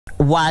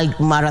world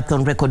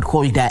marathon record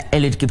holder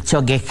Eliud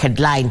Kipchoge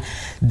headline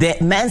the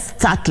men's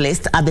start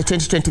list at the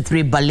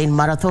 2023 Berlin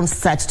Marathon,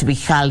 set to be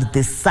held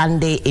this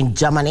Sunday in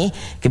Germany.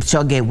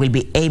 Kipchoge will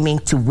be aiming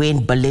to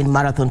win Berlin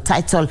Marathon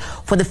title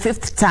for the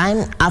 5th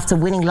time after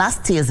winning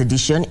last year's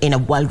edition in a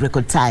world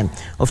record time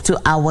of 2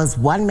 hours,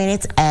 1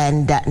 minute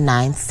and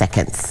 9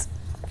 seconds.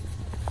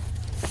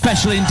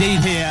 Special indeed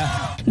here.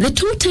 The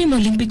two-time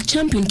Olympic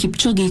champion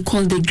Kipchoge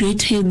called the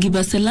great Haile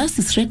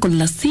Gebrselassie record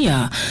last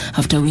year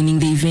after winning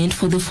the event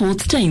for the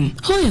 4th time.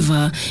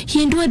 However,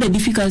 he endured a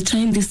difficult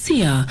time this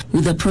year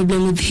with a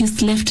problem with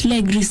his left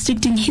leg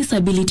restricting his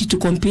ability to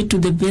compete to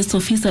the best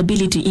of his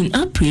ability in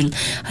April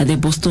at the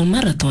Boston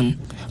Marathon.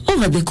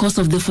 Over the course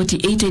of the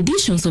 48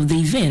 editions of the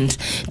event,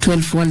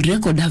 12 world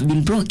records have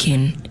been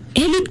broken.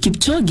 Eliud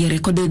Kipchoge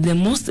recorded the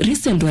most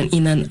recent one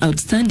in an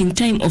outstanding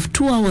time of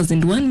 2 hours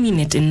and 1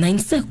 minute and 9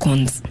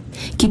 seconds.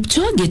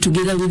 Kipchoge,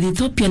 together with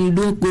Ethiopian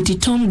duo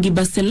Tom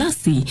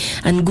Gebrselassie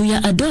and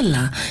Guya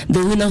Adola, the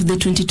winner of the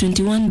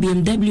 2021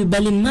 BMW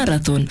Berlin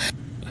Marathon,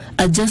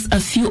 are just a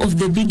few of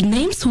the big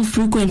names who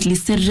frequently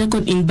set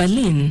record in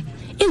Berlin.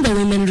 In the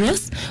women's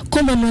race,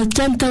 Commonwealth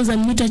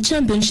 10,000-meter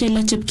champion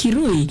Sheila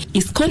Chepkirui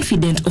is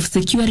confident of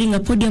securing a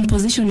podium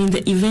position in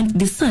the event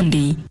this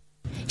Sunday.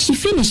 She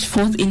finished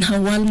 4th in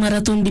her World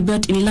Marathon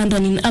debut in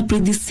London in April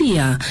this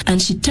year, and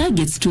she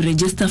targets to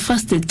register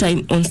fastest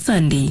time on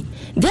Sunday.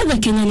 The other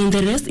Kenyan in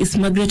the race is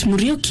Margaret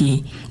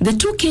Muriuki. The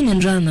two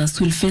Kenyan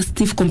runners will face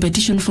stiff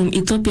competition from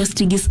Ethiopia's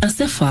Tigis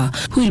Assefa,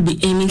 who will be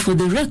aiming for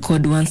the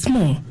record once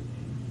more.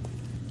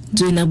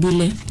 Join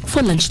Abule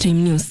for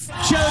Lunchtime News.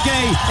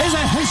 Kipchoge is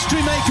a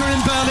history maker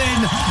in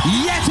Berlin.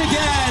 Yet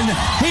again,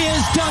 he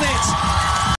has done it.